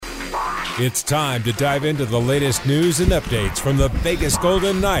It's time to dive into the latest news and updates from the Vegas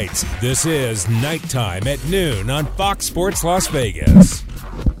Golden Knights. This is Nighttime at noon on Fox Sports Las Vegas.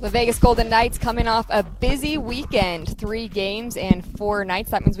 The Vegas Golden Knights coming off a busy weekend, 3 games and 4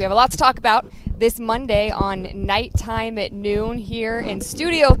 nights. That means we have a lot to talk about this Monday on Nighttime at noon here in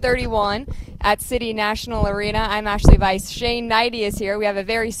Studio 31 at City National Arena. I'm Ashali Vice. Shane Knighty is here. We have a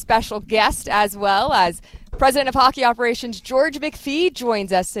very special guest as well as President of Hockey Operations George McPhee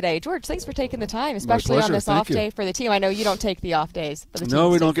joins us today. George, thanks for taking the time, especially on this off day for the team. I know you don't take the off days. But the no,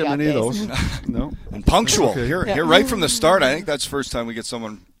 we don't get many of those. No. And punctual. Okay. Here right from the start. I think that's the first time we get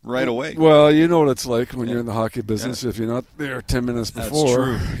someone right away. Well, you know what it's like when you're in the hockey business. If you're not there 10 minutes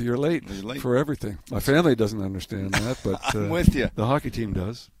before, you're late for everything. My family doesn't understand that, but I'm with you. The hockey team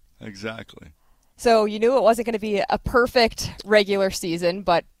does. Exactly. So you knew it wasn't going to be a perfect regular season,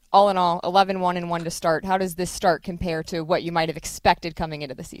 but all in all, 11-1-1 to start. How does this start compare to what you might have expected coming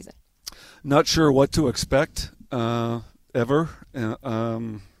into the season? Not sure what to expect ever,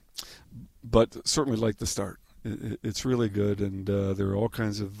 but certainly like the start. It's really good, and there are all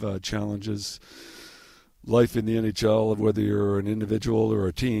kinds of challenges. Life in the NHL, whether you're an individual or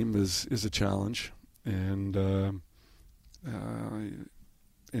a team, is a challenge, and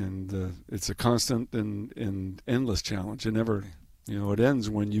it's a constant and endless challenge. It never. It ends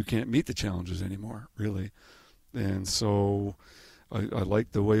when you can't meet the challenges anymore, really. And so I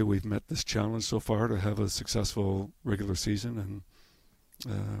like the way we've met this challenge so far to have a successful regular season,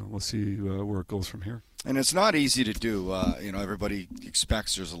 and we'll see where it goes from here. And it's not easy to do. Everybody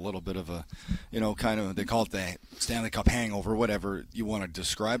expects there's a little bit of a, they call it the Stanley Cup hangover, whatever you want to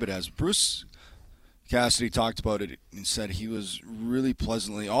describe it as. Bruce Cassidy talked about it and said he was really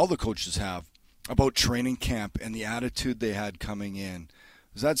pleasantly, all the coaches have, about training camp and the attitude they had coming in.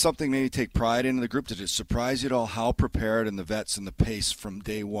 Is that something maybe you take pride in the group? Did it surprise you at all how prepared and the vets and the pace from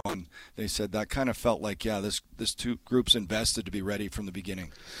day one? They said that kind of felt like, this two groups invested to be ready from the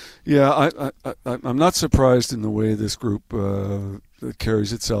beginning. Yeah, I'm not surprised in the way this group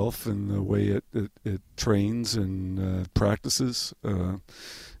carries itself and the way it trains and practices.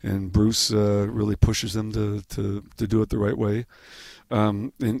 And Bruce really pushes them to do it the right way.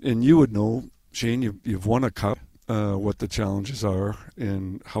 And you would know, Shane, you've won a cup, what the challenges are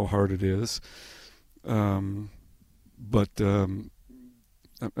and how hard it is. But I'm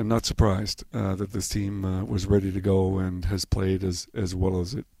not surprised that this team was ready to go and has played as well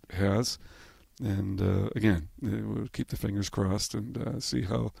as it has. And again, we'll keep the fingers crossed and see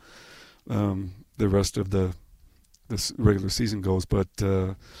how the rest of this regular season goes. But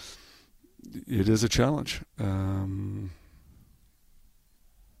it is a challenge.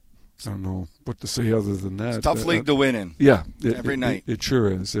 I don't know what to say other than that. It's a tough league to win in. Yeah, every night. It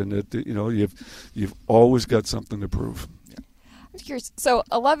sure is, and you've always got something to prove. Yeah. I'm curious. So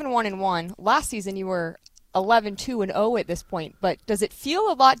 11-1-1. Last season you were 11-2-0 at this point, but does it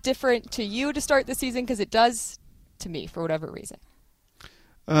feel a lot different to you to start the season? Because it does to me, for whatever reason.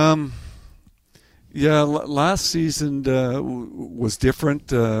 Yeah, last season was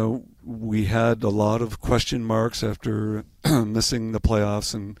different. We had a lot of question marks after missing the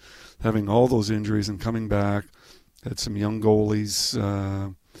playoffs and having all those injuries and coming back. Had some young goalies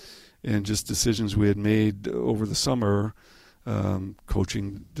and just decisions we had made over the summer,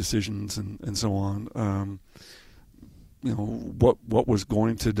 coaching decisions and so on. What was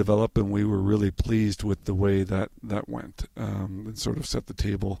going to develop, and we were really pleased with the way that went. And sort of set the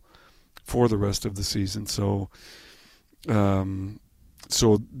table for the rest of the season. So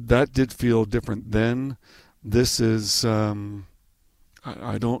that did feel different then. This is, I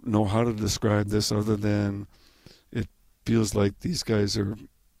don't know how to describe this other than it feels like these guys are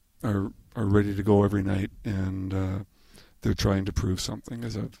ready to go every night, and they're trying to prove something.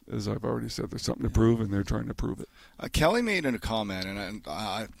 As I've already said, there's something to prove, and they're trying to prove it. Kelly made a comment, and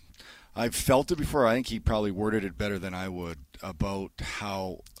I've felt it before. I think he probably worded it better than I would, about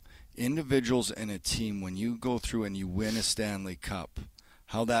how individuals in a team, when you go through and you win a Stanley Cup,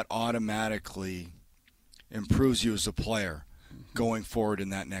 how that automatically improves you as a player going forward in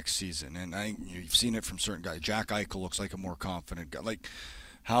that next season. And you've seen it from certain guys. Jack Eichel looks like a more confident guy. Like,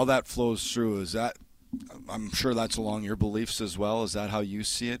 how that flows through, is that, I'm sure that's along your beliefs as well. Is that how you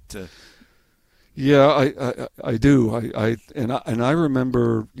see it? Yeah, I do. I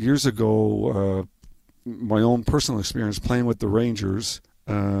remember years ago my own personal experience playing with the Rangers.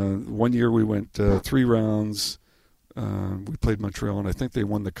 One year we went 3 rounds. We played Montreal, and I think they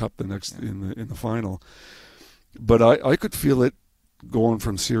won the cup the next in the final. But I could feel it going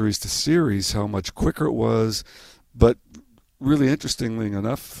from series to series, how much quicker it was. But really interestingly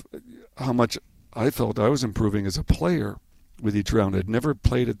enough, how much I felt I was improving as a player with each round. I'd never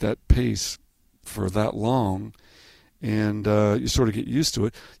played at that pace for that long, and you sort of get used to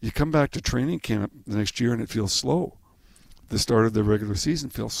it. You come back to training camp the next year and it feels slow. The start of the regular season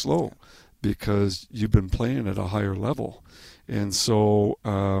feels slow because you've been playing at a higher level. And so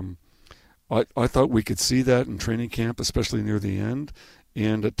I thought we could see that in training camp, especially near the end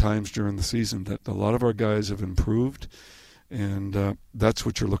and at times during the season, that a lot of our guys have improved. And that's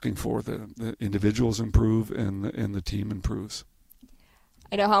what you're looking for. The individuals improve and the team improves.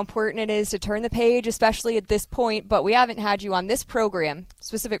 I know how important it is to turn the page, especially at this point, but we haven't had you on this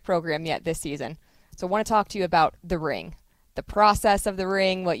specific program yet this season. So I want to talk to you about the ring, the process of the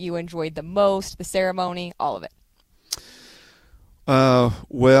ring, what you enjoyed the most, the ceremony, all of it.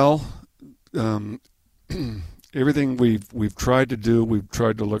 Everything we've tried to do, we've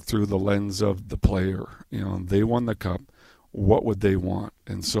tried to look through the lens of the player. They won the cup. What would they want?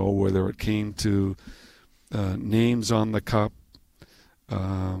 And so whether it came to names on the cup,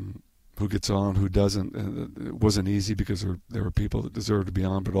 who gets on, who doesn't, it wasn't easy because there were people that deserved to be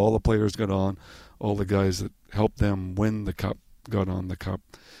on, but all the players got on. All the guys that helped them win the cup got on the cup.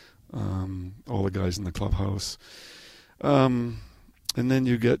 All the guys in the clubhouse. And then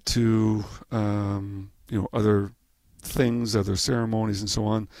you get to other things, other ceremonies and so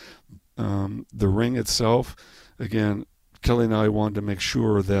on. The ring itself, again, Kelly and I wanted to make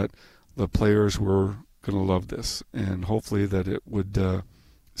sure that the players were going to love this, and hopefully that it would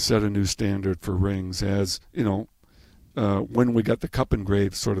set a new standard for rings. As when we got the cup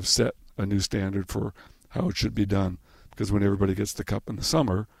engraved, sort of set a new standard for how it should be done. Because when everybody gets the cup in the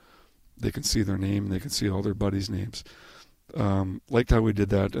summer, they can see their name, and they can see all their buddies' names. Liked how we did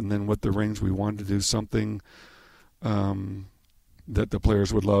that, and then with the rings, we wanted to do something that the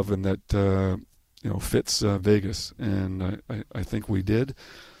players would love and that fits Vegas, and I think we did.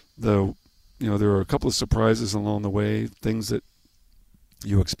 Though there are a couple of surprises along the way, things that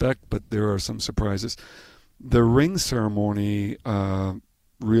you expect, but there are some surprises. The ring ceremony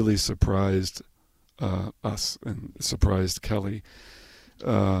really surprised us and surprised Kelly.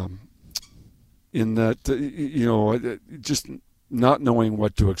 In that, just not knowing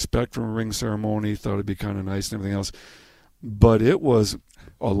what to expect from a ring ceremony, thought it'd be kind of nice and everything else. But it was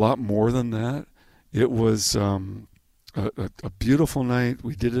a lot more than that. It was a beautiful night.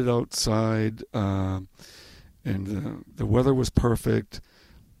 We did it outside, and the weather was perfect.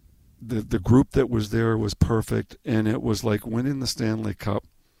 The group that was there was perfect, and it was like winning the Stanley Cup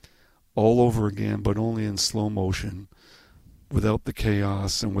all over again, but only in slow motion, without the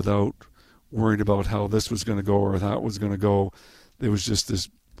chaos and without worried about how this was going to go or that was going to go. There was just this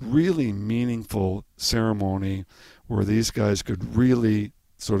really meaningful ceremony where these guys could really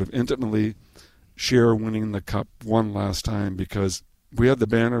sort of intimately share winning the cup one last time, because we had the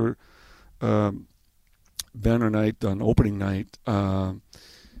banner night on opening night 2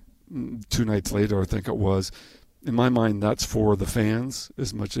 nights later, I think it was. In my mind, that's for the fans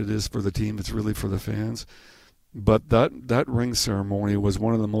as much as it is for the team. It's really for the fans. But that ring ceremony was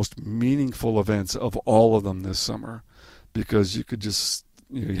one of the most meaningful events of all of them this summer, because you could just,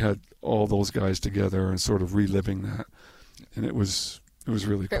 you had all those guys together and sort of reliving that, and it was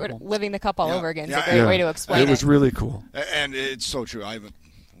really cool. Living the cup all over again is a great way to explain it. It was really cool. And it's so true.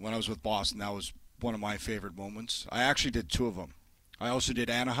 When I was with Boston, that was one of my favorite moments. I actually did 2 of them. I also did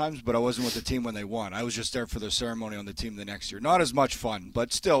Anaheim's, but I wasn't with the team when they won. I was just there for the ceremony on the team the next year. Not as much fun,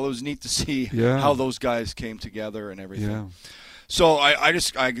 but still, it was neat to see how those guys came together and everything. Yeah. So I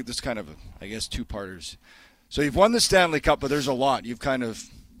this kind of, I guess, 2-parters. So you've won the Stanley Cup, but there's a lot. You've kind of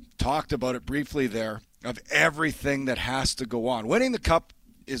talked about it briefly there, of everything that has to go on. Winning the cup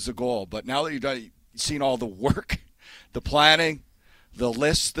is the goal, but now that you've seen all the work, the planning, the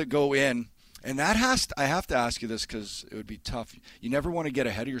lists that go in, and I have to ask you this because it would be tough. You never want to get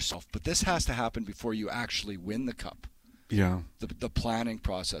ahead of yourself, but this has to happen before you actually win the cup. Yeah. The planning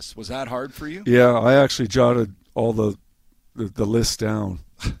process. Was that hard for you? Yeah, I actually jotted all the list down.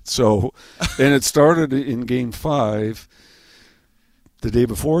 So, and it started in Game 5. The day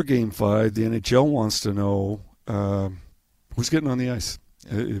before Game 5, the NHL wants to know who's getting on the ice.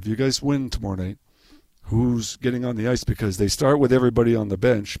 Yeah. If you guys win tomorrow night, who's getting on the ice? Because they start with everybody on the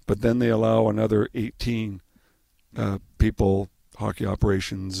bench, but then they allow another 18 people, hockey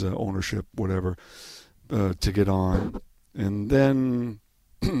operations, ownership, whatever, to get on. And then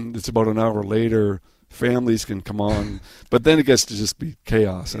it's about an hour later, families can come on, but then it gets to just be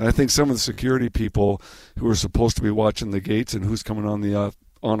chaos. And I think some of the security people who are supposed to be watching the gates and who's coming on the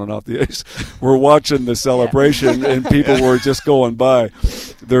on and off the ice were watching the celebration, and people were just going by.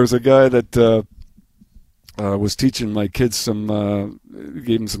 There's a guy that was teaching my kids gave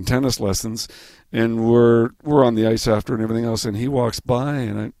them some tennis lessons, and we're on the ice after and everything else, and he walks by,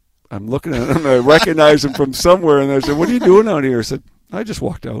 and I'm looking at him, and I recognize him from somewhere, and I said, "What are you doing out here?" I said, "I just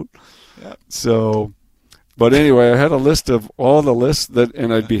walked out." Yeah. So, but anyway, I had a list of all the lists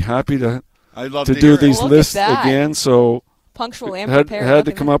and I'd be happy to do these lists again. So punctual and prepared. Had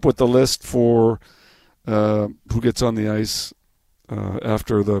to come up with the list for who gets on the ice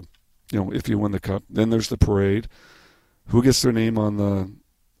after the, if you win the cup. Then there's the parade. Who gets their name on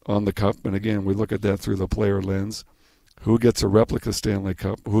the cup? And again, we look at that through the player lens. Who gets a replica Stanley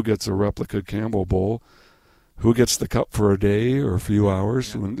Cup? Who gets a replica Campbell Bowl? Who gets the cup for a day or a few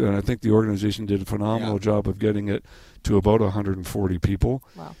hours? Yeah. And I think the organization did a phenomenal job of getting it to about 140 people.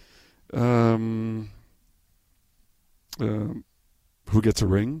 Wow. Who gets a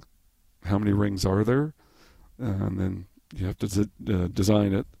ring? How many rings are there? And then you have to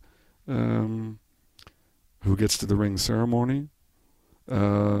design it. Who gets to the ring ceremony?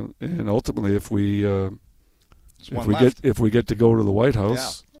 And ultimately, if we get to go to the White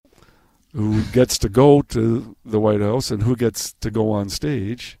House, who gets to go to the White House, and who gets to go on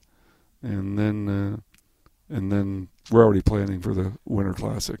stage, and then we're already planning for the Winter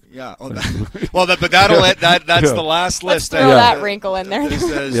Classic. Yeah. But that's the last list. Let's throw that wrinkle in there.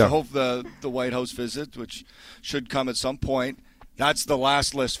 I hope the White House visit, which should come at some point. That's the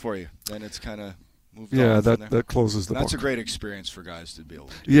last list for you. Then it's kind of moved on from there. That closes the book. That's a great experience for guys to be able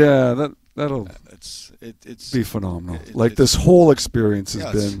to do. Yeah, that'll be phenomenal. This whole experience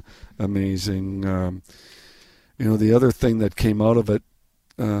has been amazing. The other thing that came out of it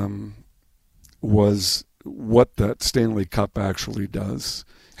was what that Stanley Cup actually does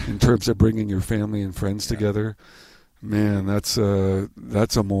in terms of bringing your family and friends together. Man, that's a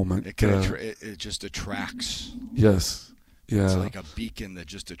moment. It just attracts. Yes. Yeah. It's like a beacon that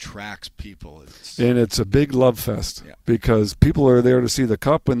just attracts people. And it's a big love fest because people are there to see the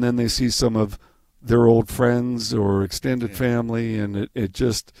cup, and then they see some of their old friends or extended family, and it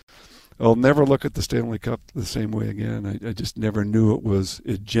just, I'll never look at the Stanley Cup the same way again. I just never knew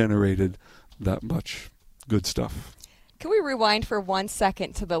it generated that much good stuff. Can we rewind for 1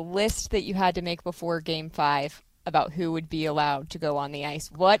 second to the list that you had to make before Game 5 about who would be allowed to go on the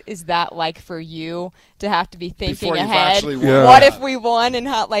ice? What is that like for you to have to be thinking ahead? What if we won, and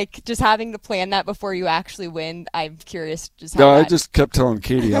how, just having to plan that before you actually win? I'm curious just how I just kept telling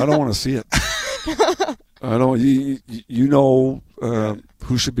Katie, I don't want to see it. I don't.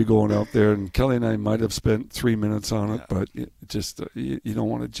 Who should be going out there? And Kelly and I might have spent 3 minutes on it, but you don't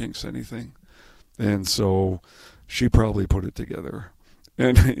want to jinx anything. And so she probably put it together.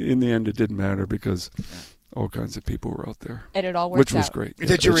 And in the end, it didn't matter because all kinds of people were out there. And it all worked out. Which was great.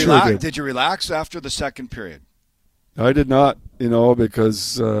 Did you relax? Sure did you relax after the second period? I did not,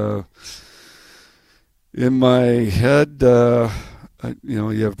 because in my head, you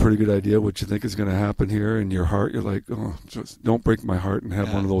have a pretty good idea what you think is going to happen here. In your heart, you're like, oh, just don't break my heart and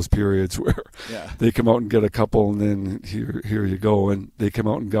have one of those periods where they come out and get a couple, and then here you go. And they come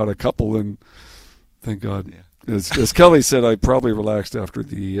out and got a couple, and thank God. Yeah. As Kelly said, I probably relaxed after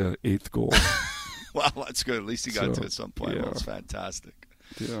the 8th goal. Well, that's good. At least he got to at some point. Yeah. Well, it's fantastic.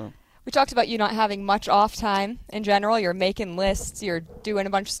 Yeah. We talked about you not having much off time in general. You're making lists. You're doing a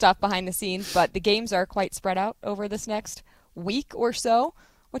bunch of stuff behind the scenes, but the games are quite spread out over this next week or so.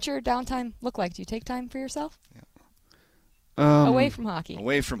 What's your downtime look like? Do you take time for yourself? Yeah. Away from hockey.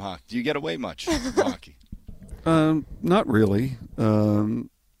 Away from hockey. Do you get away much from hockey? Not really.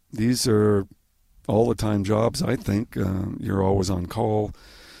 These are all-the-time jobs, I think. You're always on call.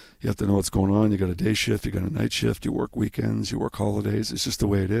 You have to know what's going on. You got a day shift, you got a night shift, you work weekends, you work holidays. It's just the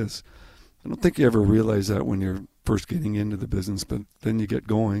way it is. I don't think you ever realize that when you're first getting into the business, but then you get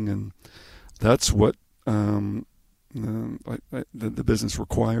going, and that's what the business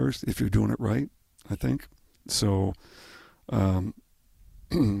requires if you're doing it right, I think. So I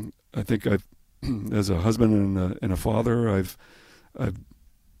think I've, as a husband and a father, I've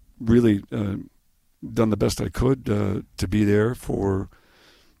really done the best I could to be there for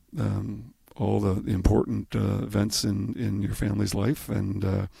all the important events in your family's life,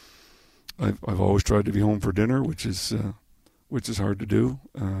 and I've always tried to be home for dinner, which is hard to do.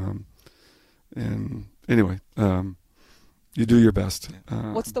 And anyway, you do your best.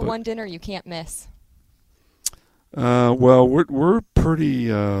 What's the one dinner you can't miss? Well, we're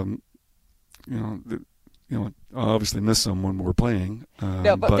pretty, obviously miss some when we're playing.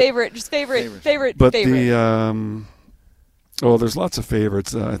 But favorite. But the there's lots of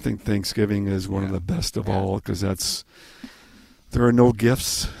favorites. I think Thanksgiving is one of the best of all, because there are no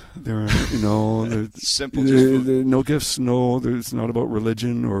gifts. There are, simple. There no gifts. No, it's not about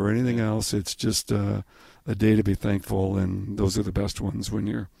religion or anything else. It's just a a day to be thankful, and those are the best ones when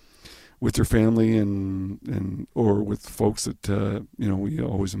you're with your family and or with folks that we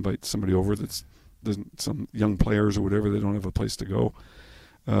always invite somebody over that's some young players or whatever, they don't have a place to go.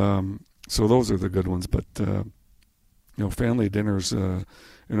 So those are the good ones, but family dinners in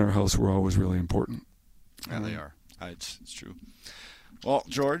our house were always really important. Yeah, they are. It's true. Well,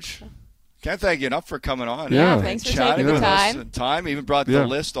 George, can't thank you enough for coming on. Yeah, thanks for taking the time. Even brought the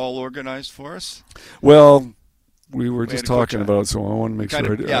list all organized for us. Well, we were just talking about it, so I want to make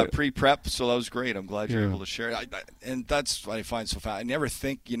sure. Pre-prep, so that was great. I'm glad you're able to share it. And that's what I find so fun.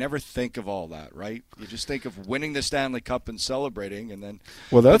 You never think of all that, right? You just think of winning the Stanley Cup and celebrating, and then.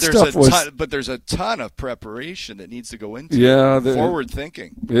 Well, but there's a ton of preparation that needs to go into forward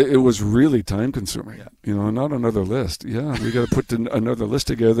thinking. It was really time consuming. Yeah. Not another list. Yeah, we got to put another list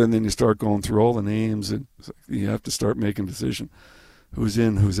together, and then you start going through all the names, and you have to start making a decision, who's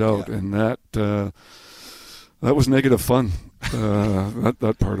in, who's out, and that. That was negative fun,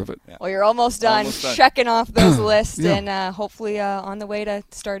 that part of it. Yeah. Well, you're almost done checking off those lists and hopefully on the way to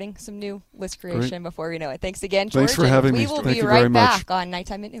starting some new list creation before we know it. Thanks again, George. Thanks for having me. We will be right back on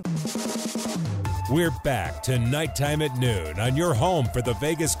Nighttime at Noon. We're back to Nighttime at Noon on your home for the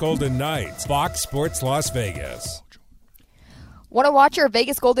Vegas Golden Knights, Fox Sports Las Vegas. Want to watch your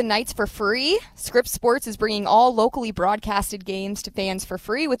Vegas Golden Knights for free? Scripps Sports is bringing all locally broadcasted games to fans for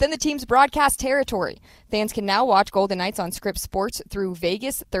free within the team's broadcast territory. Fans can now watch Golden Knights on Scripps Sports through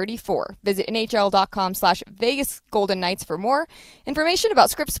Vegas 34. Visit NHL.com/Vegas Golden Knights for more information about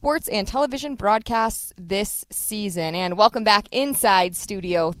Scripps Sports and television broadcasts this season. And welcome back inside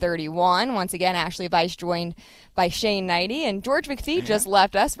Studio 31. Once again, Ashley Weiss joined by Shane Knighty, and George McPhee just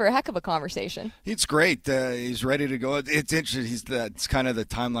left us for a heck of a conversation. It's great. He's ready to go. It's interesting. It's kind of the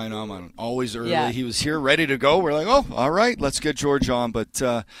timeline I'm on. Always early. Yeah. He was here ready to go. We're like, oh, all right, let's get George on. But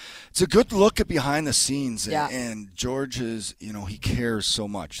it's a good look at behind the scenes. Yeah. And George is, he cares so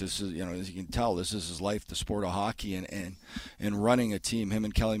much. This is, as you can tell, this is his life, the sport of hockey, and running a team. Him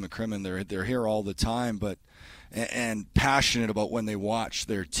and Kelly McCrimmon, they're here all the time, but and passionate about when they watch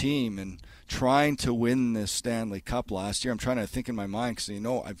their team and trying to win this Stanley Cup last year. I'm trying to think in my mind because,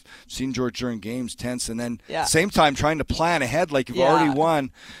 I've seen George during games tense and then same time trying to plan ahead like you've already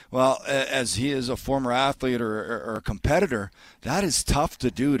won. Well, as he is a former athlete or a competitor, that is tough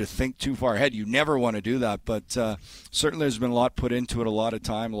to do, to think too far ahead. You never want to do that, but certainly there's been a lot put into it, a lot of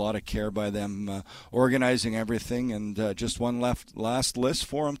time, a lot of care by them organizing everything, and just one last list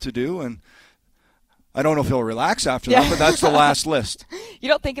for him to do. And I don't know if he'll relax after that, but that's the last list. You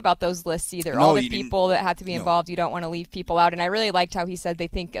don't think about those lists either. All the people that have to be involved, you don't want to leave people out. And I really liked how he said they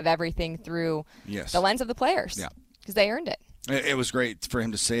think of everything through the lens of the players because they earned it. It was great for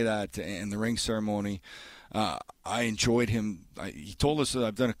him to say that in the ring ceremony. I enjoyed him. He told us that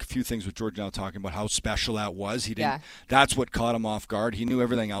I've done a few things with George now talking about how special that was. He didn't. That's what caught him off guard. He knew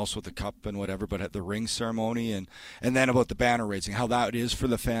everything else with the cup and whatever, but at the ring ceremony and then about the banner raising, how that is for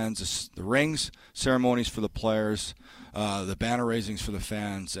the fans. The rings ceremonies for the players, the banner raisings for the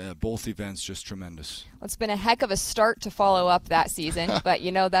fans. Both events just tremendous. Well, it's been a heck of a start to follow up that season, but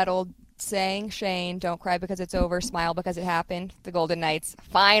that old saying, Shane, don't cry because it's over, smile because it happened. The Golden Knights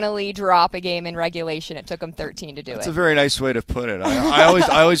finally drop a game in regulation. It took them 13 to do it. That's a very nice way to put it.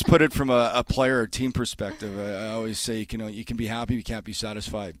 I always put it from a player or team perspective. I always say, you can be happy, you can't be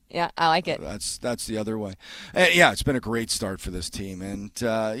satisfied. Yeah, I like it. That's the other way. It's been a great start for this team. And,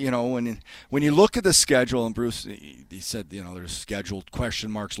 when you look at the schedule, and Bruce, he said, there's scheduled question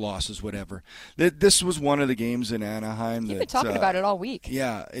marks, losses, whatever. This was one of the games in Anaheim. You've been talking about it all week.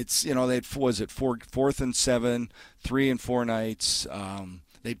 Yeah, it's, was it 4th and 7, 3 and 4 nights.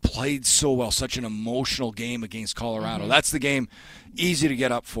 They played so well, such an emotional game against Colorado. Mm-hmm. That's the game easy to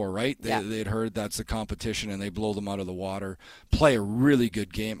get up for, right? They'd heard that's the competition, and they blow them out of the water. Play a really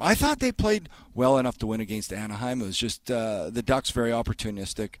good game. I thought they played well enough to win against Anaheim. It was just the Ducks very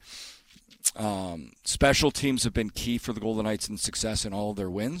opportunistic. Special teams have been key for the Golden Knights in success in all of their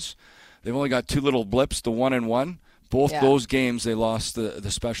wins. They've only got 2 little blips, the 1-1. Both those games, they lost the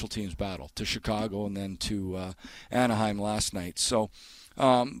special teams battle to Chicago and then to Anaheim last night. So,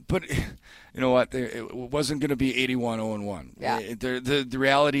 but you know what? It wasn't going to be 81-0-1. Yeah. The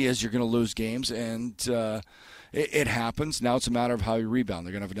reality is you're going to lose games, and it happens. Now it's a matter of how you rebound.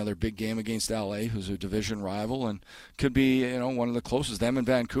 They're going to have another big game against LA, who's a division rival, and could be one of the closest. Them and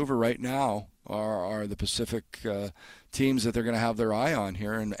Vancouver right now are the Pacific teams that they're going to have their eye on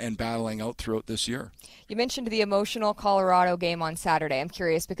here and battling out throughout this year. You mentioned the emotional Colorado game on Saturday. I'm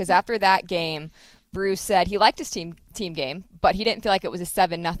curious because after that game, Bruce said he liked his team game, but he didn't feel like it was a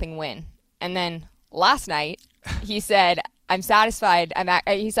 7-0 win. And then last night, he said, I'm satisfied.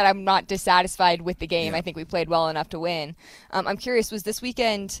 He said I'm not dissatisfied with the game. Yeah. I think we played well enough to win. I'm curious, was this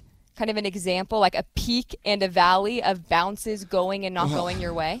weekend kind of an example, like a peak and a valley of bounces going and not going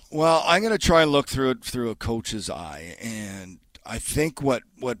your way? Well, I'm going to try and look through it through a coach's eye, and I think what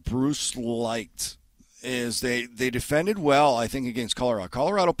Bruce liked is they defended well, I think, against Colorado.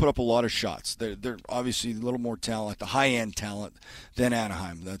 Colorado put up a lot of shots. They're obviously a little more talent, the high-end talent, than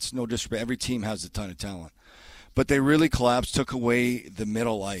Anaheim. That's no disrespect. Every team has a ton of talent. But they really collapsed, took away the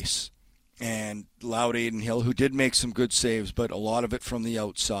middle ice, and allowed Aiden Hill, who did make some good saves, but a lot of it from the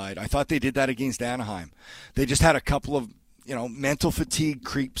outside. I thought they did that against Anaheim. They just had a couple of mental fatigue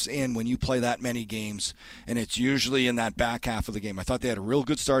creeps in when you play that many games, and it's usually in that back half of the game. I thought they had a real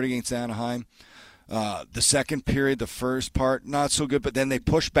good start against Anaheim. The second period, the first part, not so good, but then they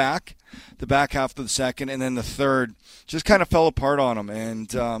pushed back the back half of the second, and then the third just kind of fell apart on them. And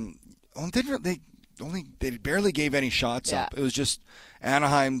they barely gave any shots up. It was just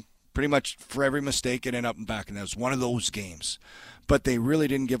Anaheim pretty much for every mistake it ended up and back, and that was one of those games. But they really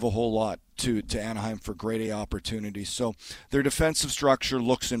didn't give a whole lot to Anaheim for grade A opportunities. So their defensive structure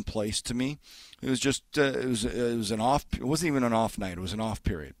looks in place to me. It was just it was an off. It wasn't even an off night. It was an off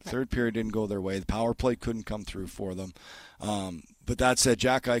period. Third period didn't go their way. The power play couldn't come through for them. But that said,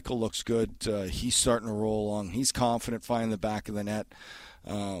 Jack Eichel looks good. He's starting to roll along. He's confident finding the back of the net.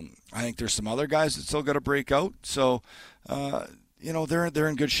 I think there's some other guys that still got to break out. So. They're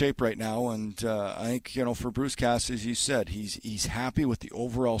in good shape right now, and I think for Bruce Cassidy, as you said, he's happy with the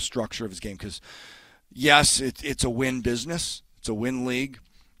overall structure of his game because, yes, it's a win business, it's a win league,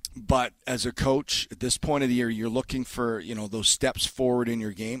 but as a coach at this point of the year, you're looking for those steps forward in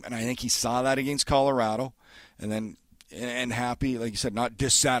your game, and I think he saw that against Colorado, and happy, like you said, not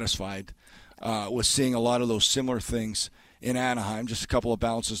dissatisfied with seeing a lot of those similar things in Anaheim, just a couple of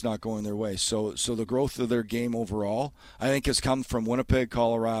bounces not going their way. So the growth of their game overall, I think, has come from Winnipeg,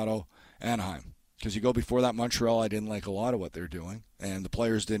 Colorado, Anaheim. Because you go before that, Montreal, I didn't like a lot of what they're doing, and the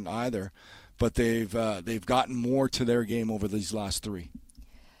players didn't either. But they've gotten more to their game over these last three.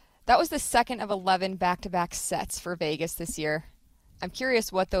 That was the second of 11 back-to-back sets for Vegas this year. I'm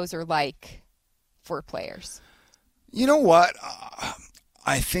curious what those are like for players. You know what?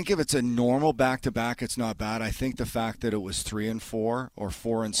 I think if it's a normal back-to-back, it's not bad. I think the fact that it was 3 and 4 or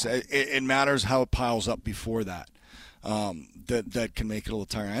 4 and 6, it matters how it piles up before that. That can make it a little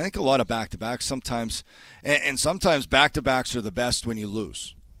tiring. I think a lot of back-to-backs sometimes, and sometimes back-to-backs are the best when you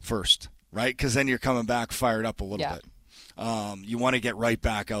lose first, right? Because then you're coming back fired up a little bit. You want to get right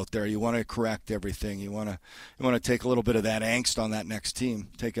back out there. You want to correct everything. You want to take a little bit of that angst on that next team,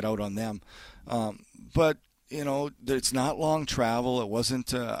 take it out on them. But it's not long travel. It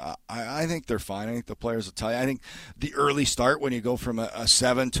wasn't. I think they're fine. I think the players will tell you. I think the early start when you go from a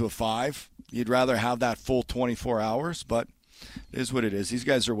 7 to a 5, you'd rather have that full 24 hours. But it is what it is. These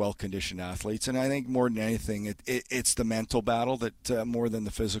guys are well-conditioned athletes, and I think more than anything, it's the mental battle that more than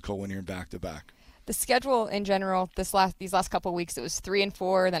the physical when you're in back-to-back. The schedule in general, these last couple of weeks, it was 3 and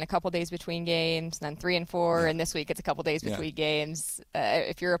 4, then a couple days between games, then 3 and 4, and this week it's a couple days between games.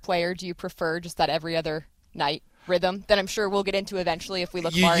 If you're a player, do you prefer just that every other night rhythm that I'm sure we'll get into eventually if we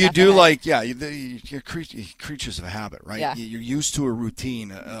look far enough ahead? You're creatures of habit, right? Yeah. You're used to a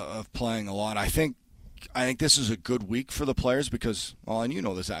routine of playing a lot. I think this is a good week for the players because, and you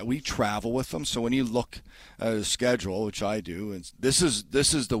know this, we travel with them. So when you look at a schedule, which I do, this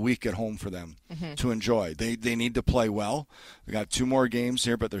is the week at home for them to enjoy. They need to play well. We got 2 more games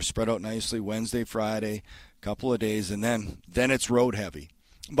here, but they're spread out nicely. Wednesday, Friday, a couple of days, and then it's road heavy.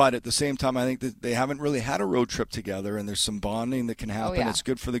 But at the same time, I think that they haven't really had a road trip together, and there's some bonding that can happen. Oh, yeah. It's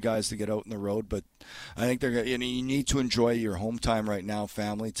good for the guys to get out on the road, but I think you need to enjoy your home time right now,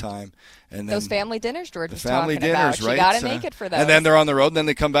 family time, and then those family dinners George was family talking dinners, about. right? You got to make it for those. And then they're on the road, and then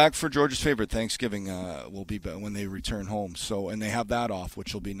they come back for George's favorite Thanksgiving. Will be when they return home. So, and they have that off,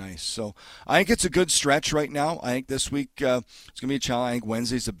 which will be nice. So, I think it's a good stretch right now. I think this week it's going to be a challenge. I think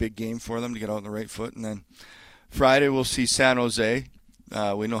Wednesday's a big game for them to get out on the right foot, and then Friday we'll see San Jose.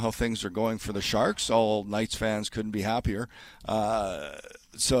 We know how things are going for the Sharks. All Knights fans couldn't be happier.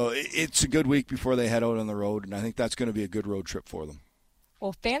 So it's a good week before they head out on the road, and I think that's going to be a good road trip for them.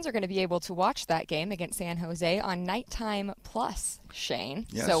 Well, fans are going to be able to watch that game against San Jose on Nighttime Plus, Shane.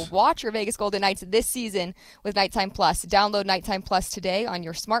 Yes. So watch your Vegas Golden Knights this season with Nighttime Plus. Download Nighttime Plus today on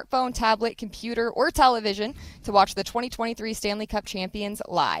your smartphone, tablet, computer, or television to watch the 2023 Stanley Cup champions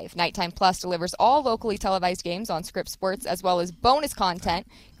live. Nighttime Plus delivers all locally televised games on Scripps Sports as well as bonus content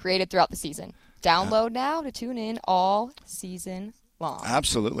created throughout the season. Download now to tune in all season long.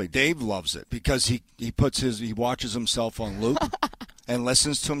 Absolutely. Dave loves it because he watches himself on loop. and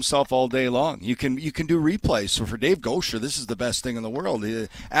listens to himself all day long. You can do replays. So for Dave Gosher, this is the best thing in the world.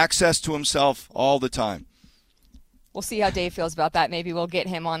 Access to himself all the time. We'll see how Dave feels about that. Maybe we'll get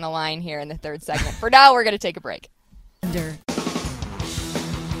him on the line here in the third segment. For now, we're going to take a break.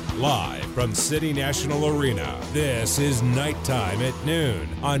 Live from City National Arena, this is Nighttime at Noon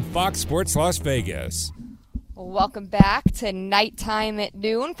on Fox Sports Las Vegas. Welcome back to Nighttime at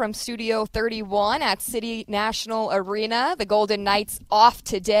Noon from Studio 31 at City National Arena. The Golden Knights off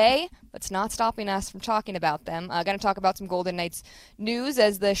today, but it's not stopping us from talking about them. Going to talk about some Golden Knights news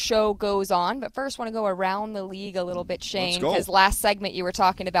as the show goes on, but first want to go around the league a little bit, Shane, because last segment you were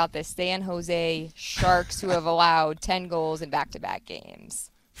talking about the San Jose Sharks who have allowed 10 goals in back-to-back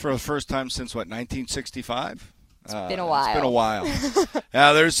games. For the first time since, 1965? It's been a while. It's been a while.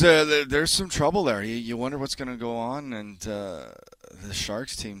 Yeah, there's some trouble there. You wonder what's going to go on, and the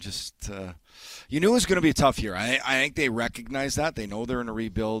Sharks team just you knew it was going to be a tough year. I think they recognize that. They know they're in a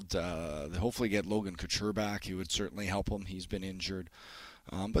rebuild. They hopefully get Logan Couture back. He would certainly help them. He's been injured.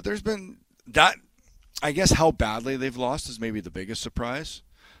 But there's been that. I guess how badly they've lost is maybe the biggest surprise.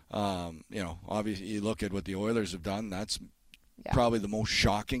 Obviously you look at what the Oilers have done. That's probably the most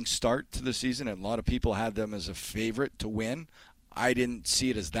shocking start to the season, and a lot of people had them as a favorite to win. I didn't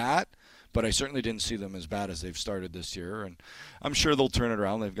see it as that, but I certainly didn't see them as bad as they've started this year, and I'm sure they'll turn it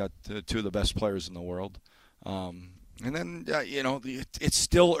around. They've got two of the best players in the world. And then, it's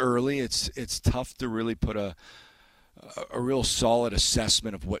still early. It's tough to really put a real solid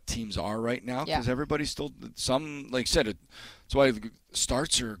assessment of what teams are right now because everybody's still like I said, that's why the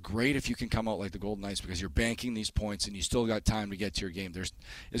starts are great if you can come out like the Golden Knights because you're banking these points and you still got time to get to your game. There's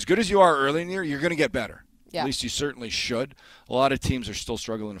as good as you are early in the year, you're going to get better. At least you certainly should. A lot of teams are still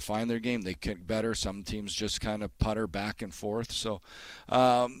struggling to find their game. They get better. Some teams just kind of putter back and forth. So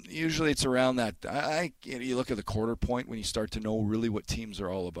usually it's around that. You look at the quarter point when you start to know really what teams are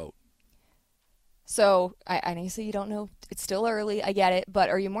all about. So I know you say you don't know. It's still early. I get it. But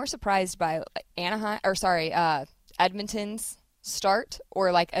are you more surprised by Edmonton's start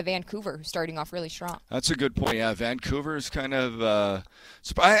or like a Vancouver who's starting off really strong? That's a good point. Yeah, Vancouver is kind of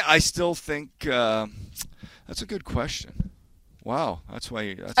I still think that's a good question. Wow, that's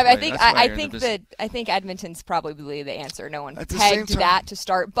why. I think Edmonton's probably the answer. No one pegged that to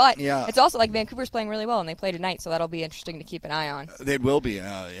start, but it's also like Vancouver's playing really well, and they play tonight, so that'll be interesting to keep an eye on. They will be,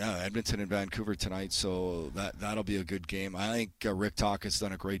 Edmonton and Vancouver tonight, so that'll be a good game. I think Rick Tock has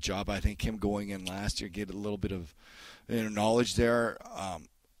done a great job. I think him going in last year get a little bit of knowledge there.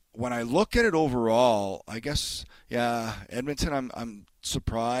 When I look at it overall, I guess Edmonton. I'm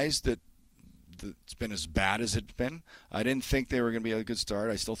surprised that it's been as bad as it's been. I didn't think they were going to be a good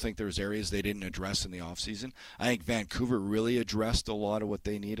start. I still think there's areas they didn't address in the offseason. I think Vancouver really addressed a lot of what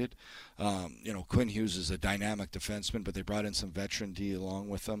they needed. Quinn Hughes is a dynamic defenseman, but they brought in some veteran D along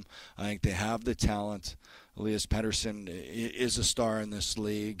with them. I think they have the talent. Elias Pettersson is a star in this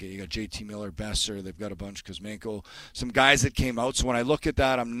league. You got JT Miller, Besser. They've got a bunch, Kuzmenko, some guys that came out. So when I look at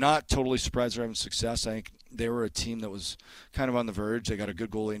that, I'm not totally surprised they're having success. I think they were a team that was kind of on the verge. They got a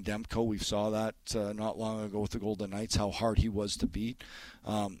good goalie in Demko. We saw that not long ago with the Golden Knights, how hard he was to beat.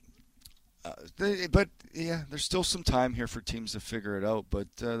 But there's still some time here for teams to figure it out. But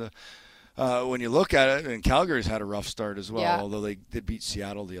when you look at it, and Calgary's had a rough start as well, although they did beat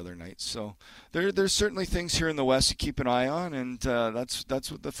Seattle the other night. So there's certainly things here in the West to keep an eye on, and that's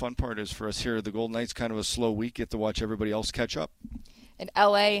what the fun part is for us here. The Golden Knights, kind of a slow week, get to watch everybody else catch up. In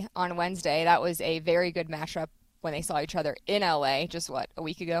L.A. on Wednesday, that was a very good matchup when they saw each other in L.A. just, a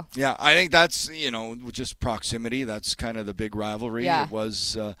week ago? Yeah, I think that's, just proximity. That's kind of the big rivalry. Yeah. It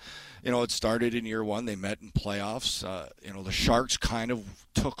was, it started in year one. They met in playoffs. The Sharks kind of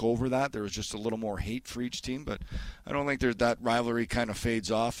took over that. There was just a little more hate for each team, but I don't think that rivalry kind of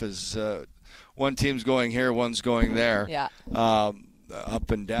fades off as one team's going here, one's going there. Yeah.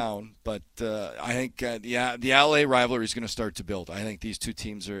 Up and down, but I think the LA rivalry is going to start to build. I think these two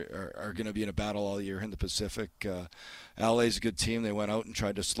teams are going to be in a battle all year in the Pacific. LA's a good team. They went out and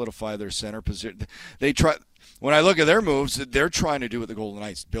tried to solidify their center position. When I look at their moves, they're trying to do what the Golden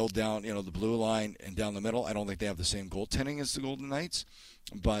Knights build down, the blue line and down the middle. I don't think they have the same goaltending as the Golden Knights,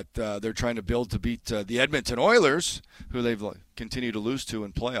 but they're trying to build to beat the Edmonton Oilers, who they've continued to lose to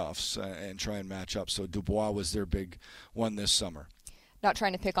in playoffs, and try and match up. So Dubois was their big one this summer. Not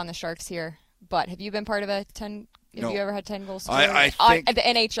trying to pick on the Sharks here, but have you been part of a 10? Have you ever had 10 goals? I think at the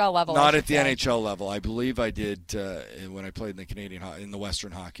NHL level. Not at the NHL level. I believe I did when I played in the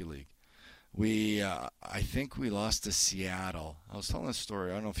Western Hockey League. I think we lost to Seattle. I was telling this story.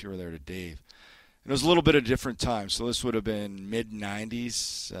 I don't know if you were there to Dave. It was a little bit of a different time. So this would have been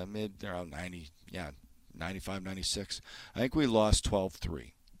mid-90s, around 90. Yeah, 95, 96. I think we lost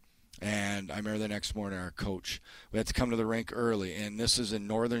 12-3. And I remember the next morning our coach, we had to come to the rink early, and this is in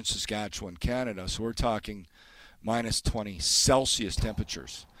northern Saskatchewan, Canada, so we're talking minus 20 Celsius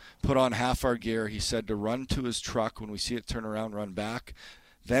temperatures. Put on half our gear. He said to run to his truck. When we see it, turn around, run back.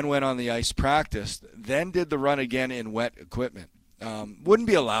 Then went on the ice, practiced, then did the run again in wet equipment. Wouldn't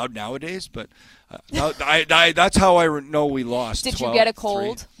be allowed nowadays, but that's how I know we lost. Did you get a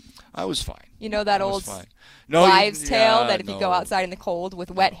cold? I was fine. You know that old No, wives' tale that if no. you go outside in the cold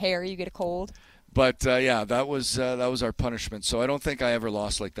with wet hair, you get a cold? But, that was our punishment. So I don't think I ever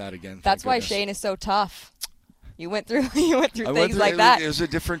lost like that again. That's why Shane is so tough. You went through things like that. It was a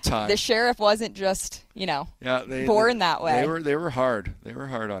different time. The sheriff wasn't just, born that way. They were hard. They were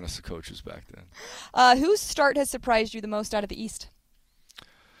hard on us, the coaches back then. Whose start has surprised you the most out of the East?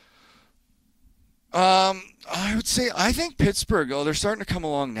 I would say I think Pittsburgh. Oh, they're starting to come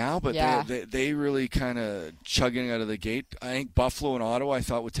along now, but they really kind of chugging out of the gate. I think Buffalo and Ottawa I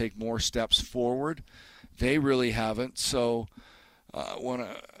thought would take more steps forward. They really haven't. So I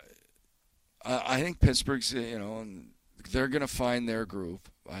think Pittsburgh's they're going to find their groove.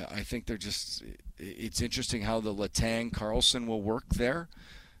 I think they're just. It's interesting how the Letang Carlson will work there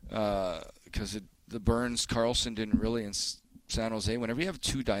because the Burns Carlson didn't really. San Jose, whenever you have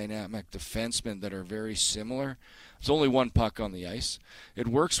two dynamic defensemen that are very similar, there's only one puck on the ice. It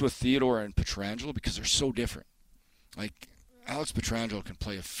works with Theodore and Pietrangelo because they're so different. Like, Alex Pietrangelo can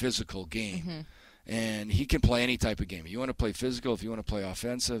play a physical game, and he can play any type of game. If you want to play physical, if you want to play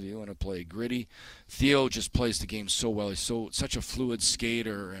offensive, you want to play gritty. Theo just plays the game so well. He's such a fluid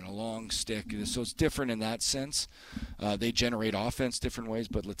skater and a long stick. So it's different in that sense. They generate offense different ways,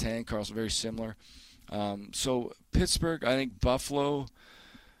 but Letang, Carlson, very similar. So Pittsburgh, I think Buffalo,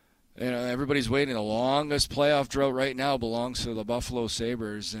 everybody's waiting. The longest playoff drought right now belongs to the Buffalo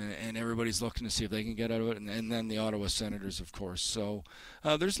Sabres, and everybody's looking to see if they can get out of it, and then the Ottawa Senators, of course. So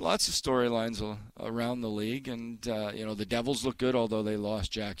there's lots of storylines around the league, and the Devils look good, although they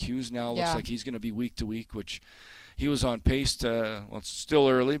lost Jack Hughes now. Looks like he's going to be week to week, which he was on pace to, it's still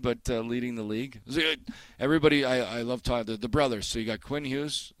early, but leading the league. Everybody, I love talking, the brothers. So you got Quinn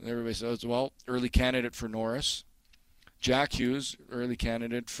Hughes, everybody says, early candidate for Norris. Jack Hughes, early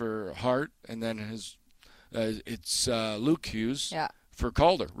candidate for Hart, and then it's Luke Hughes for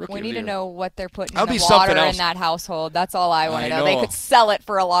Calder. We need to know what they're putting That'll in the be water else. in that household. That's all I want to know. They could sell it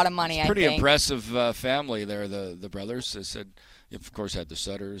for a lot of money, Pretty I think. impressive family there, the brothers. They said, you of course had the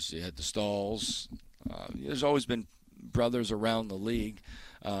Sutters, you had the Stalls. There's always been brothers around the league,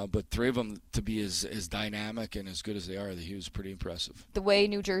 but three of them to be as dynamic and as good as they are, the Hughes, pretty impressive. The way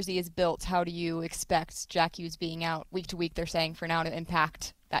New Jersey is built, how do you expect Jack Hughes being out week to week, they're saying, for now to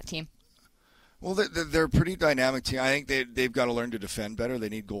impact that team? Well, they're a pretty dynamic team. I think they've got to learn to defend better. They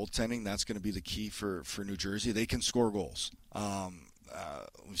need goaltending. That's going to be the key for New Jersey. They can score goals.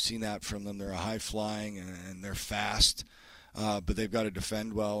 We've seen that from them. They're a high-flying and they're fast, but they've got to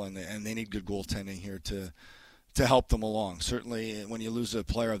defend well, and they need good goaltending here to help them along. Certainly, when you lose a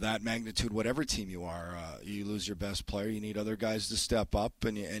player of that magnitude, whatever team you are, you lose your best player. You need other guys to step up,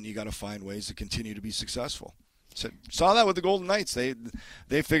 and you got to find ways to continue to be successful. So, saw that with the Golden Knights.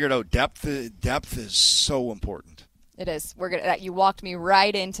 They figured out depth. Depth is so important. It is. You walked me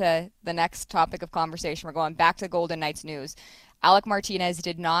right into the next topic of conversation. We're going back to Golden Knights news. Alec Martinez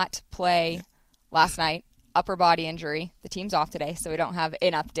did not play last night. Upper body injury. The team's off today, so we don't have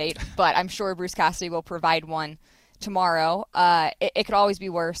an update, but I'm sure Bruce Cassidy will provide one tomorrow. It could always be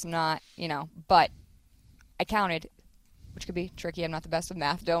worse. I'm not, but I counted, which could be tricky. I'm not the best with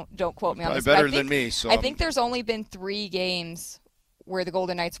math. Don't quote me on this. Better than me. So I think there's only been 3 games where the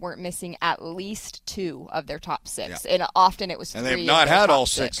Golden Knights weren't missing at least 2 of their top 6, and often it was 3. And they've not had all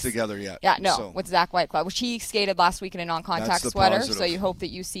 6 together yet. Yeah, no, with Zach Whitecloud, which he skated last week in a non-contact sweater. Positive. So you hope that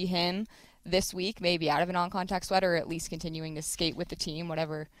you see him this week, maybe out of a non-contact sweater, or at least continuing to skate with the team,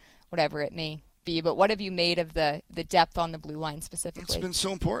 whatever it may be. But what have you made of the depth on the blue line specifically? It's been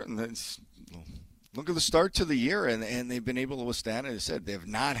so important. Look at the start to the year, and they've been able to withstand it. I said they have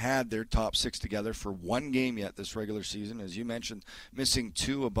not had their top 6 together for 1 game yet this regular season. As you mentioned, missing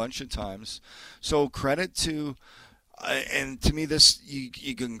 2 a bunch of times. So credit to and to me, this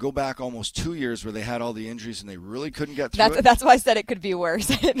you can go back almost 2 years where they had all the injuries and they really couldn't get through it. That's why I said it could be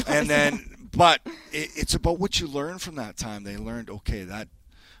worse. And then, but it's about what you learn from that time. They learned, okay, that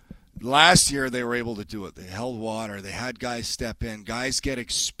last year they were able to do it. They held water. They had guys step in. Guys get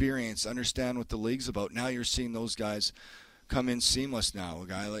experience, understand what the league's about. Now you're seeing those guys come in seamless now. A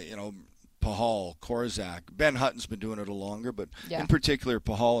guy like, Pahal, Korzak. Ben Hutton's been doing it a longer, but in particular,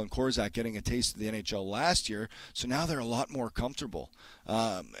 Pahal and Korzak getting a taste of the NHL last year, so now they're a lot more comfortable.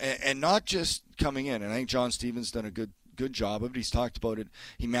 And not just coming in. And I think John Stevens done a good job of it. He's talked about it.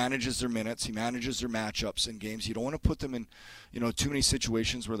 He manages their minutes. He manages their matchups in games. You don't want to put them in, too many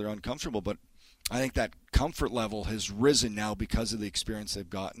situations where they're uncomfortable, but I think that comfort level has risen now because of the experience they've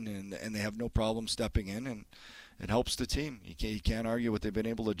gotten, and they have no problem stepping in, and it helps the team. You can't argue what they've been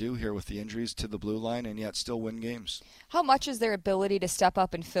able to do here with the injuries to the blue line and yet still win games. How much is their ability to step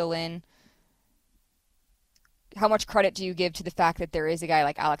up and fill in? How much credit do you give to the fact that there is a guy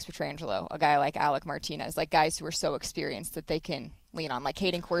like Alex Pietrangelo, a guy like Alec Martinez, like guys who are so experienced that they can lean on, like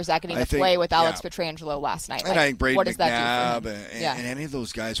Hayden Korzak getting to play with Alex Pietrangelo last night? And I think Braden what does McNabb that do for him? and any of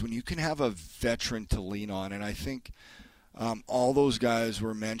those guys, when you can have a veteran to lean on, and I think all those guys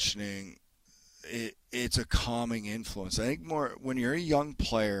we're mentioning, it's a calming influence. I think more when you're a young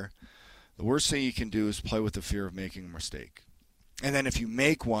player, the worst thing you can do is play with the fear of making a mistake. And then if you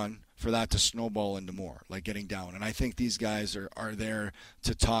make one, for that to snowball into more, like getting down. And I think these guys are there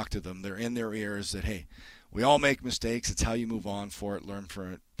to talk to them. They're in their ears that, hey, we all make mistakes. It's how you move on for it, learn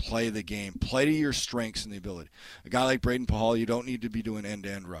from it, play the game, play to your strengths and the ability. A guy like Braden Pahal, you don't need to be doing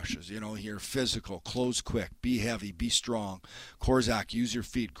end-to-end rushes. You're physical, close quick, be heavy, be strong. Korzak, use your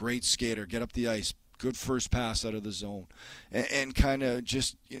feet, great skater, get up the ice, good first pass out of the zone, and kind of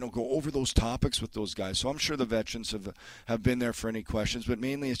just go over those topics with those guys. So I'm sure the veterans have been there for any questions, but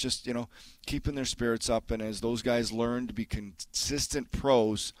mainly it's just keeping their spirits up, and as those guys learn to be consistent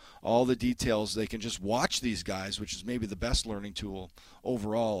pros, all the details, they can just watch these guys, which is maybe the best learning tool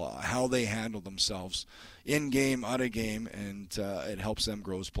overall, how they handle themselves in game, out of game, and it helps them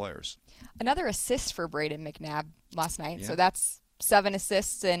grow as players. Another assist for Braden McNabb last night, so that's 7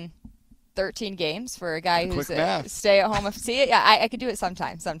 assists in 13 games for a guy who's a stay-at-home. I could do it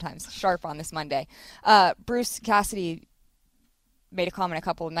sometimes. Sharp on this Monday. Bruce Cassidy made a comment a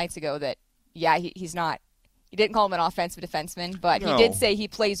couple of nights ago that, he's not. He didn't call him an offensive defenseman, but he did say he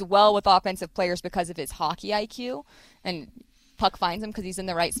plays well with offensive players because of his hockey IQ, and puck finds him because he's in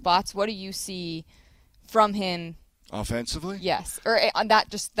the right spots. What do you see from him? Offensively? Yes. Or on that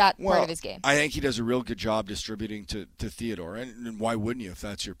part of his game. I think he does a real good job distributing to Theodore, and why wouldn't you if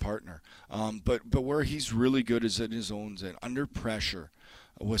that's your partner? But where he's really good is in his zone, and under pressure.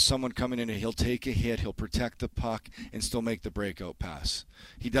 With someone coming in, he'll take a hit, he'll protect the puck, and still make the breakout pass.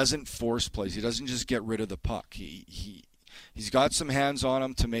 He doesn't force plays. He doesn't just get rid of the puck. He's got some hands on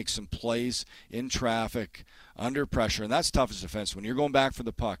him to make some plays in traffic, under pressure, and that's tough as a defense. When you're going back for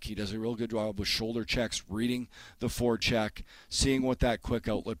the puck, he does a real good job with shoulder checks, reading the forecheck, seeing what that quick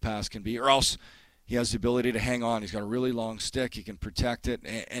outlet pass can be, or else he has the ability to hang on. He's got a really long stick. He can protect it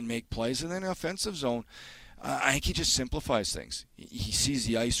and make plays. And then offensive zone, I think he just simplifies things. He sees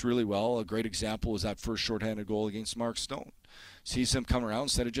the ice really well. A great example was that first shorthanded goal against Mark Stone. Sees him come around,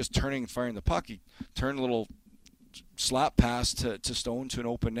 instead of just turning and firing the puck, he turned a little slap pass to Stone to an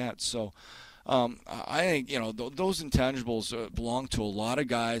open net. So I think those intangibles belong to a lot of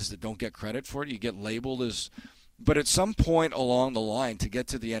guys that don't get credit for it. You get labeled as, but at some point along the line to get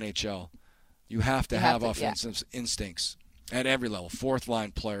to the NHL, you have to have offensive instincts at every level. Fourth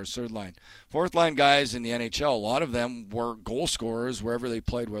line players, third line, fourth line guys in the NHL. A lot of them were goal scorers wherever they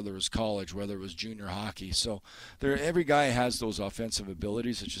played, whether it was college, whether it was junior hockey. So every guy has those offensive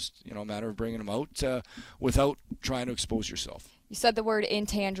abilities. It's just a matter of bringing them out without trying to expose yourself. You said the word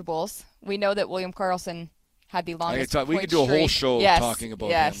intangibles. We know that William Karlsson had the longest point We could do a whole show talking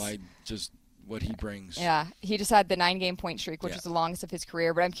about him. What he brings. Yeah, he just had the 9-game point streak, which is the longest of his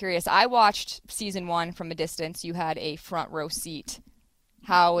career. But I'm curious. I watched season 1 from a distance. You had a front row seat.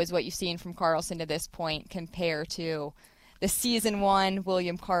 How is what you've seen from Karlsson to this point compare to the season 1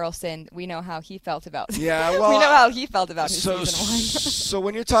 William Karlsson? We know how he felt about. Yeah, well, we know how he felt about his season 1. So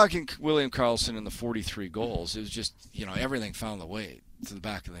when you're talking William Karlsson and the 43 goals, it was just everything found the way to the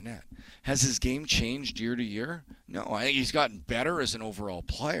back of the net. Has his game changed year to year? No, I think he's gotten better as an overall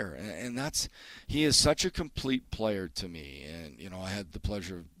player, and he is such a complete player to me. And I had the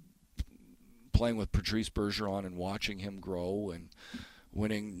pleasure of playing with Patrice Bergeron and watching him grow and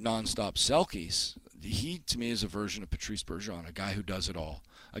winning nonstop Selkies. He, to me, is a version of Patrice Bergeron, a guy who does it all,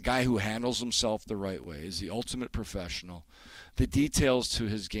 a guy who handles himself the right way, is the ultimate professional. The details to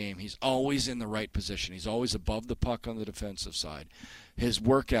his game, he's always in the right position. He's always above the puck on the defensive side. His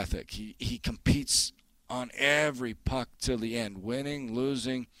work ethic, he competes on every puck till the end, winning,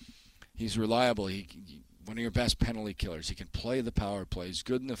 losing. He's reliable. He one of your best penalty killers. He can play the power play. He's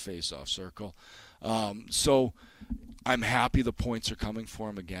good in the face-off circle. So I'm happy the points are coming for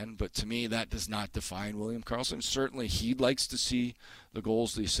him again, but to me that does not define William Karlsson. Certainly he likes to see the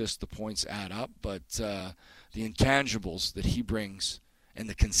goals, the assists, the points add up, but the intangibles that he brings and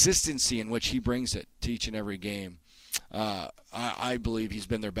the consistency in which he brings it to each and every game, I believe he's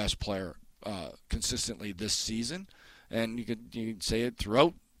been their best player consistently this season, and you could say it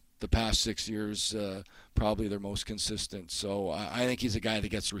throughout the past 6 years, probably their most consistent. So I think he's a guy that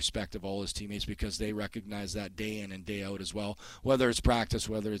gets the respect of all his teammates because they recognize that day in and day out as well, whether it's practice,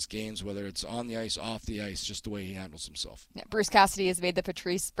 whether it's games, whether it's on the ice, off the ice, just the way he handles himself. Yeah, Bruce Cassidy has made the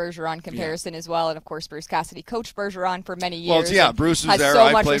Patrice Bergeron comparison as well, and of course Bruce Cassidy coached Bergeron for many years. Well, yeah, Bruce was there. Has so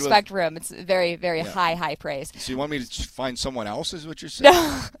I much played respect for him. It's very, very high praise. So you want me to find someone else, is what you're saying?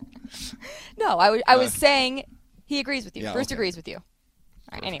 No, I was saying he agrees with you. Yeah, Bruce okay. agrees with you.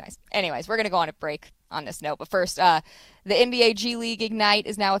 All right, anyways, we're going to go on a break on this note. But first, the NBA G League Ignite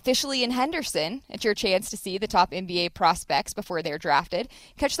is now officially in Henderson. It's your chance to see the top NBA prospects before they're drafted.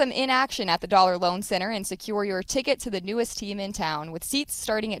 Catch them in action at the Dollar Loan Center and secure your ticket to the newest team in town with seats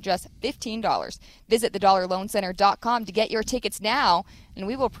starting at just $15. Visit thedollarloancenter.com to get your tickets now, and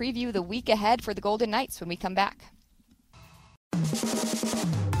we will preview the week ahead for the Golden Knights when we come back.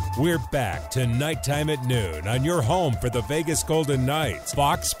 We're back to Nighttime at Noon on your home for the Vegas Golden Knights,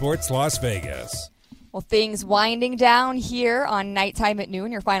 Fox Sports Las Vegas. Well, things winding down here on Nighttime at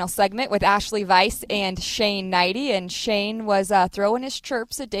Noon, your final segment with Ashali Weiss and Shane Knighty. And Shane was throwing his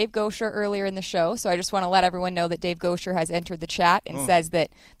chirps at Dave Gaucher earlier in the show, so I just want to let everyone know that Dave Gaucher has entered the chat and says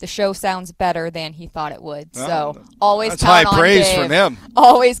that the show sounds better than he thought it would. So always that's count high on praise Dave. from him.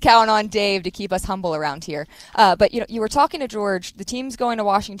 Always count on Dave to keep us humble around here. But you were talking to George. The team's going to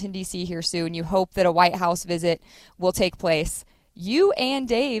Washington, D.C. here soon. You hope that a White House visit will take place. You and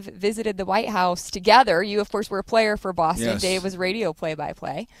Dave visited the White House together. You, of course, were a player for Boston. Yes. Dave was radio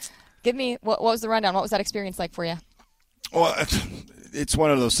play-by-play. Give me, what was the rundown? What was that experience like for you? Well, it's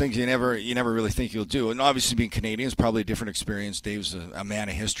one of those things you never really think you'll do. And obviously being Canadian is probably a different experience. Dave's a man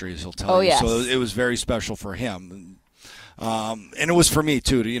of history, as he'll tell you. Yes. So it was very special for him. And it was for me,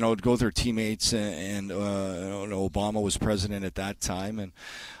 too, to go with our teammates. And Obama was president at that time. And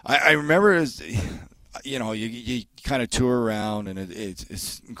I remember you kind of tour around, and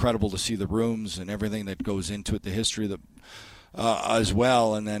it's incredible to see the rooms and everything that goes into it, the history that as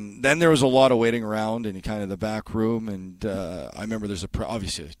well. And then there was a lot of waiting around in kind of the back room. And I remember there's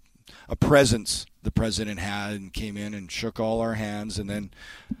obviously a presence the president had and came in and shook all our hands. And then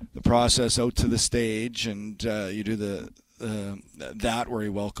the process out to the stage, and you do that where he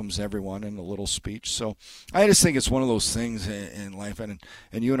welcomes everyone in a little speech. So I just think it's one of those things in life, and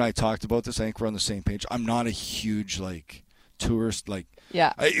you and I talked about this. I think we're on the same page. I'm not a huge tourist.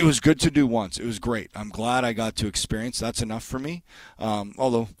 Yeah. It was good to do once. It was great. I'm glad I got to experience. That's enough for me.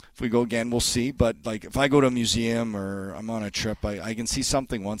 Although if we go again, we'll see. But if I go to a museum or I'm on a trip, I can see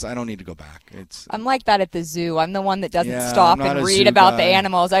something once. I don't need to go back. I'm like that at the zoo. I'm the one that doesn't Yeah, stop I'm not and a read zoo about guy. the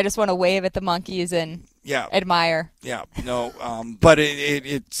animals. I just want to wave at the monkeys and admire. Yeah. No. But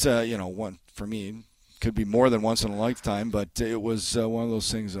it's one for me. Could be more than once in a lifetime, but it was one of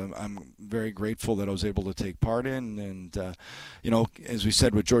those things I'm very grateful that I was able to take part in. And, as we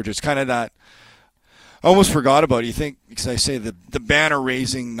said with George, it's kind of that I almost forgot about it. You think, because I say the banner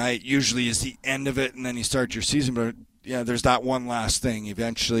raising night usually is the end of it, and then you start your season. But, yeah, there's that one last thing.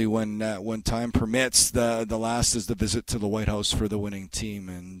 Eventually, when time permits, the last is the visit to the White House for the winning team.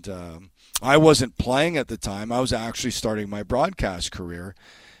 And I wasn't playing at the time. I was actually starting my broadcast career.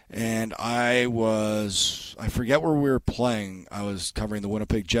 And I forget where we were playing. I was covering the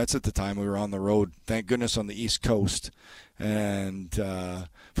Winnipeg Jets at the time. We were on the road, thank goodness, on the East Coast. And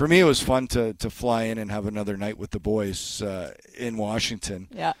for me, it was fun to fly in and have another night with the boys in Washington.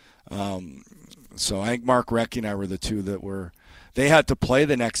 Yeah. So I think Mark Recchi and I were the two that were. They had to play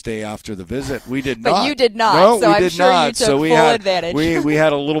the next day after the visit. We did not. But you did not. No, so we I'm did sure not. you took so full advantage. We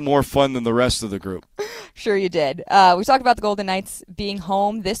had a little more fun than the rest of the group. Sure you did. We talked about the Golden Knights being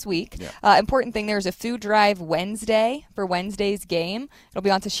home this week. Yeah. Important thing, there's a food drive Wednesday for Wednesday's game. It'll be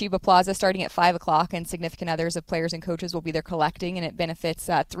on Toshiba Plaza starting at 5 o'clock, and significant others of players and coaches will be there collecting, and it benefits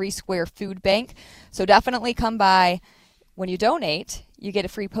 3 Square Food Bank. So definitely come by. When you donate, you get a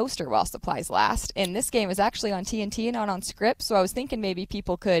free poster while supplies last. And this game is actually on TNT and not on Script, so I was thinking maybe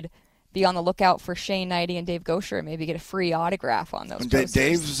people could be on the lookout for Shane Knighty and Dave Gaucher and maybe get a free autograph on those posters.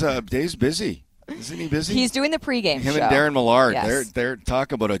 Dave's busy. Isn't he busy? He's doing the pregame Him show. and Darren Millard, Yes. they're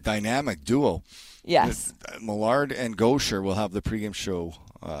talk about a dynamic duo. Yes. Millard and Gaucher will have the pregame show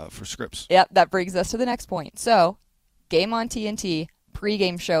for Scripps. Yep, that brings us to the next point. So, game on TNT,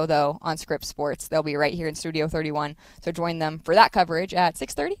 pregame show, though, on Scripps Sports. They'll be right here in Studio 31. So join them for that coverage at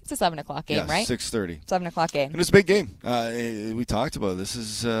 6:30. It's a 7 o'clock game, right? 6:30. 7 o'clock game. And it's a big game. We talked about it. This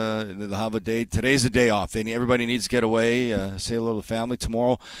is they'll have a day. Today's a day off. Everybody needs to get away, say hello to the family.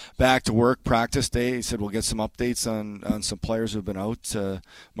 Tomorrow, back to work, practice day. He said we'll get some updates on some players who've been out.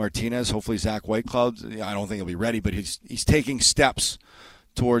 Martinez, hopefully Zach Whitecloud. I don't think he'll be ready, but he's taking steps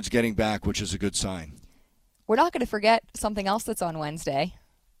towards getting back, which is a good sign. We're not going to forget something else that's on Wednesday.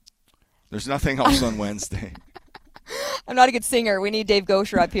 There's nothing else on Wednesday. I'm not a good singer. We need Dave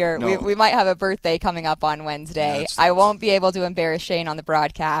Gosher up here. No. We might have a birthday coming up on Wednesday. I won't be able to embarrass Shane on the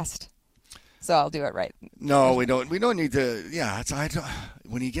broadcast, so I'll do it right. No, we don't. We don't need to. Yeah,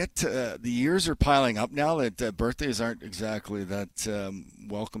 when you get to the years are piling up now, that birthdays aren't exactly that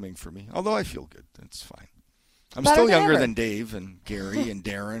welcoming for me. Although I feel good, that's fine. I'm Better still than younger ever. than Dave and Gary and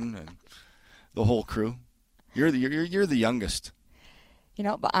Darren and the whole crew. You're the youngest.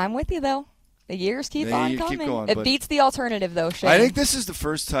 But I'm with you though. The years keep on you coming. keep going, It beats the alternative though, Shane. I think this is the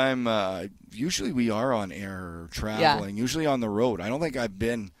first time. Usually we are on air or traveling. Yeah. Usually on the road. I don't think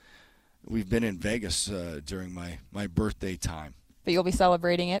we've been in Vegas during my birthday time. But you'll be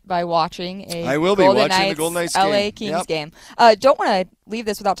celebrating it by watching I will be watching the Golden Knights LA game. Kings game. Don't want to leave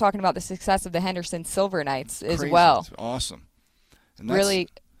this without talking about the success of the Henderson Silver Knights as well. It's awesome. And really,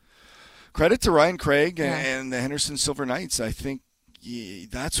 credit to Ryan Craig and the Henderson Silver Knights. I think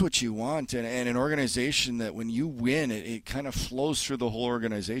that's what you want, and an organization that when you win, it kind of flows through the whole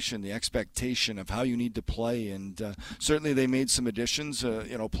organization, the expectation of how you need to play, and certainly they made some additions,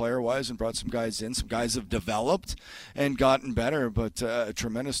 player-wise, and brought some guys in. Some guys have developed and gotten better, but a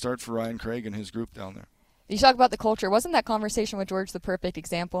tremendous start for Ryan Craig and his group down there. You talk about the culture. Wasn't that conversation with George the perfect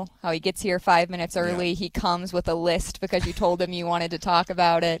example? How he gets here 5 minutes early, he comes with a list because you told him you wanted to talk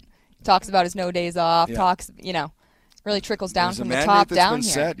about it, talks about his no days off, really trickles down from the top down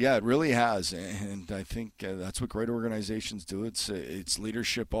here. Set. Yeah, it really has, and I think that's what great organizations do. It's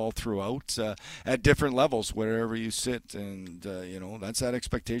leadership all throughout at different levels, wherever you sit, and that's that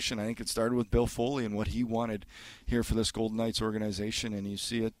expectation. I think it started with Bill Foley and what he wanted here for this Golden Knights organization, and you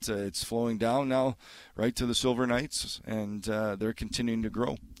see it. It's flowing down now, right to the Silver Knights, and they're continuing to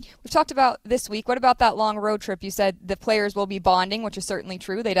grow. We've talked about this week. What about that long road trip? You said the players will be bonding, which is certainly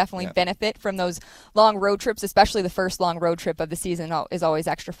true. They definitely benefit from those long road trips, especially the first long road trip of the season is always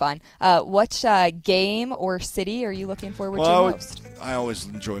extra fun. What game or city are you looking forward to most? I always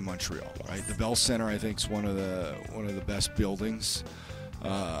enjoy Montreal. Right, the Bell Center I think is one of the best buildings.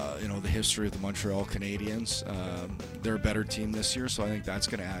 The history of the Montreal Canadiens. They're a better team this year, so I think that's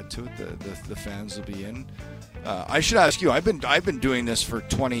going to add to it. The fans will be in. I should ask you. I've been doing this for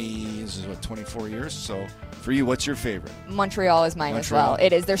 24 years. So for you, what's your favorite? Montreal is mine as well.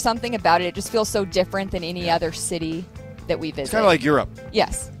 It is. There's something about it. It just feels so different than any other city that we visit. It's kind of like Europe.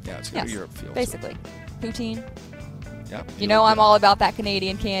 Yes. Yeah, it's got a Europe feel. Basically, poutine. Yeah. I'm all about that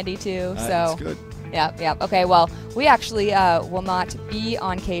Canadian candy too. That's good. Yeah. Okay, well, we actually will not be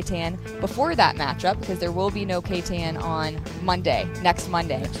on KTAN before that matchup because there will be no KTAN on next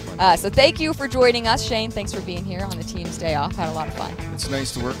Monday. So thank you for joining us. Shane, thanks for being here on the team's day off. Had a lot of fun. It's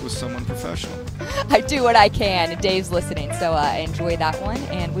nice to work with someone professional. I do what I can. Dave's listening, so enjoy that one.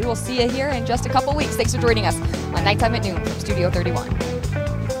 And we will see you here in just a couple weeks. Thanks for joining us on Nighttime at Noon from Studio 31.